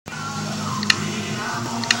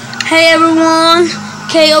Hey everyone,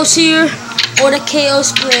 Chaos here, or the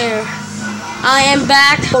Chaos player. I am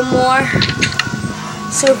back for more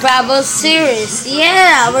survival series.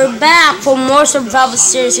 Yeah, we're back for more survival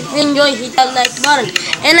series. If you enjoy, hit that like button.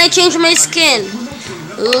 And I changed my skin.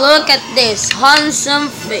 Look at this handsome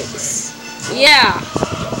face. Yeah,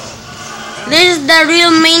 this is the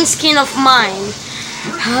real main skin of mine.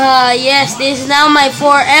 Yes, this is now my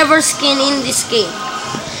forever skin in this game.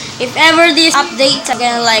 If ever this updates, I'm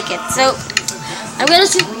gonna like it. So I'm gonna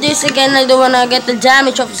shoot this again. I don't wanna get the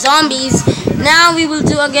damage of zombies. Now we will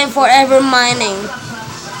do again forever mining.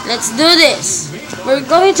 Let's do this. We're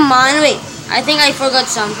going to mine. Wait, I think I forgot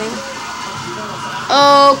something.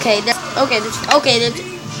 Okay,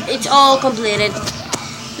 it's all completed.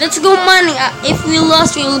 Let's go mining. If we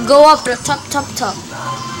lost, we will go up to the top.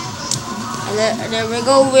 There we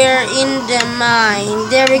go. We're in the mine.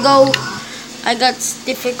 There we go. I got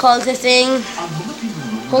difficulty thing.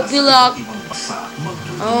 Hope you luck.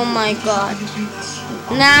 Oh my god.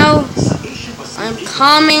 Now I'm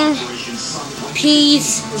coming.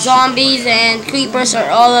 Peace, zombies and creepers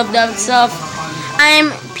are all of that stuff.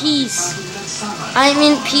 I'm peace. I'm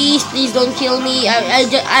in peace. Please don't kill me. I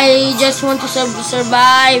just want to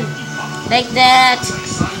survive like that.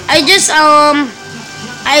 I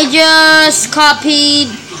just copied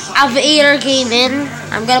AviatorGaming.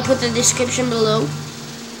 I'm gonna put the description below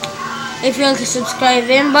if you want to subscribe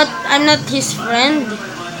him, but I'm not his friend.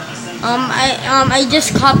 I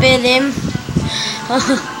just copied him.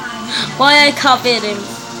 Why I copied him?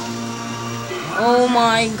 Oh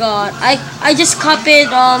my god. I just copied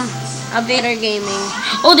AviatorGaming.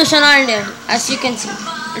 Oh, there's an iron there, as you can see.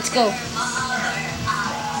 Let's go.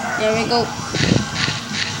 There we go.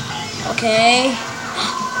 Okay.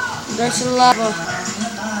 There's a lava.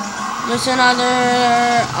 There's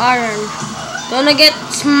another iron. Gonna get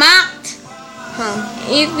smacked.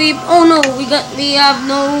 If we we have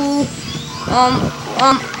no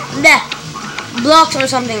blocks or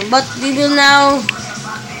something. But we will now.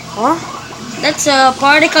 That's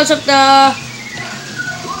particles of the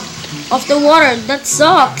water. That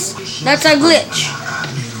sucks. That's a glitch.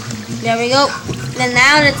 There we go. Then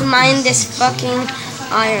now let's mine this fucking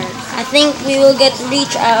iron. I think we will get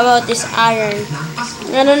rich about this iron.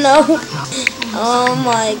 I don't know. Oh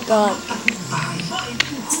my god.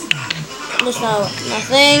 There's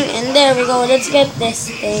nothing. And there we go. Let's get this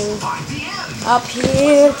thing up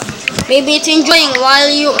here. Maybe it's enjoying while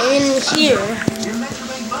you're in here.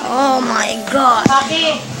 Oh my god.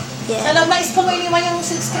 Yeah.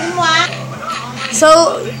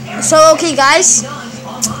 So okay guys.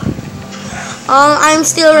 I'm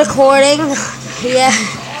still recording. Yeah.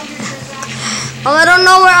 I don't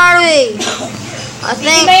know, where are we? I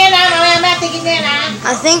think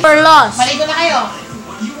we're lost.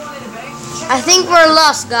 I think we're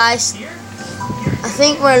lost, guys. I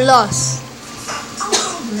think we're lost.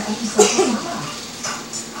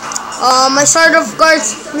 My sword of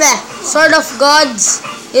gods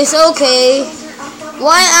is okay.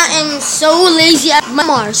 Why I am so lazy at my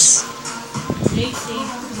grammars?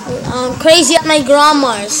 Crazy at my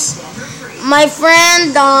grammars. My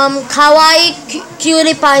friend Kawaii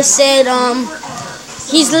Cutie Pie said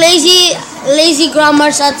he's lazy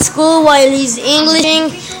grammars at school while he's Englishing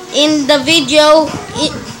in the video.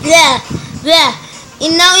 Now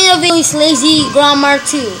in the video he's lazy grammar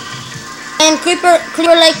too. And creeper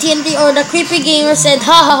like TNT or the creepy gamer said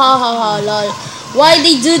ha lol. Why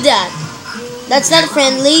they do that? That's not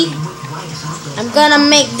friendly. I'm gonna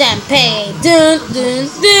make them pay. Dun.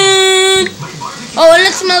 Oh,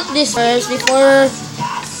 let's melt this first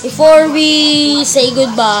before we say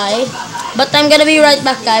goodbye. But I'm gonna be right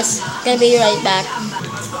back, guys. Gonna be right back.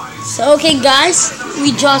 So okay, guys,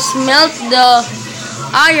 we just melt the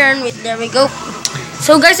iron. There we go.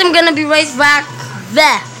 So guys, I'm gonna be right back.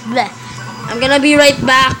 I'm gonna be right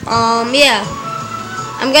back. Yeah.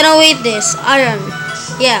 I'm gonna wait this iron.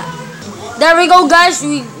 Yeah. There we go, guys.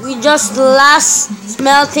 We just last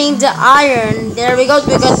smelting the iron. There we go.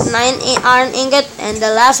 We got 9 iron ingot, and the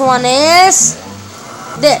last one is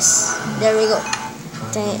this. There we go.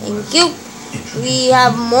 Thank you. We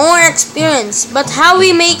have more experience. But how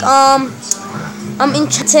we make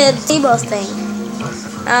enchanted table thing?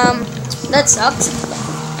 That sucks.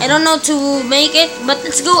 I don't know to make it. But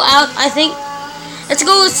let's go out. I think let's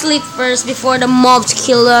go sleep first before the mobs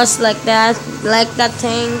kill us like that.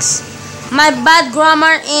 Things. My bad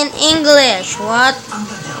grammar in English. What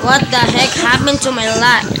the heck happened to my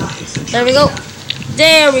life? There we go.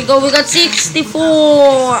 We got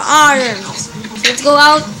 64 irons. So let's go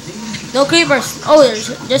out. No creepers. Oh, there's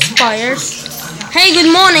just fires. Hey, good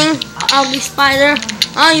morning. ugly spider.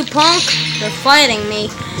 Ah, you punk. They're fighting me.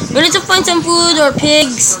 We need to find some food or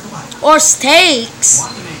pigs or steaks.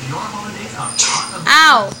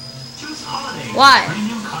 Ow. Why?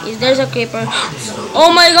 There's a creeper.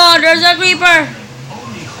 Oh my god, there's a creeper.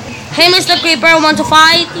 Hey, Mr. Creeper, want to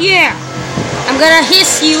fight? Yeah. I'm gonna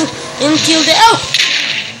hiss you until the...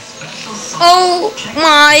 Oh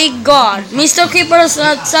my god. Mr. Creeper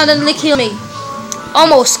suddenly killed me.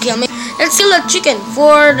 Almost killed me. Let's kill a chicken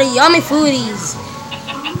for the yummy foodies.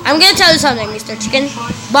 I'm gonna tell you something, Mr. Chicken.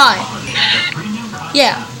 Bye.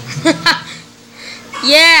 Yeah.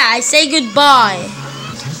 Yeah, I say goodbye.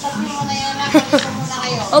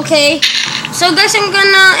 Okay. So guys, I'm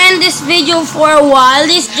gonna end this video for a while.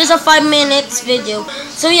 This is just a 5 minutes video.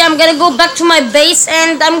 So yeah, I'm gonna go back to my base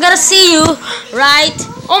and I'm gonna see you right...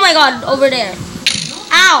 Oh my god, over there.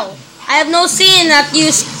 Ow! I have no scene at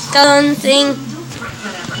you skeleton thing.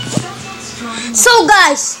 So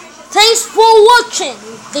guys, thanks for watching.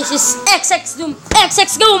 This is XX Doom.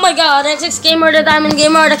 XX, oh my god, XX Gamer, the Diamond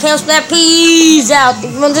Gamer, the Chaos Player. Peace out.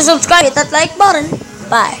 If you want to subscribe, hit that like button.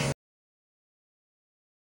 Bye.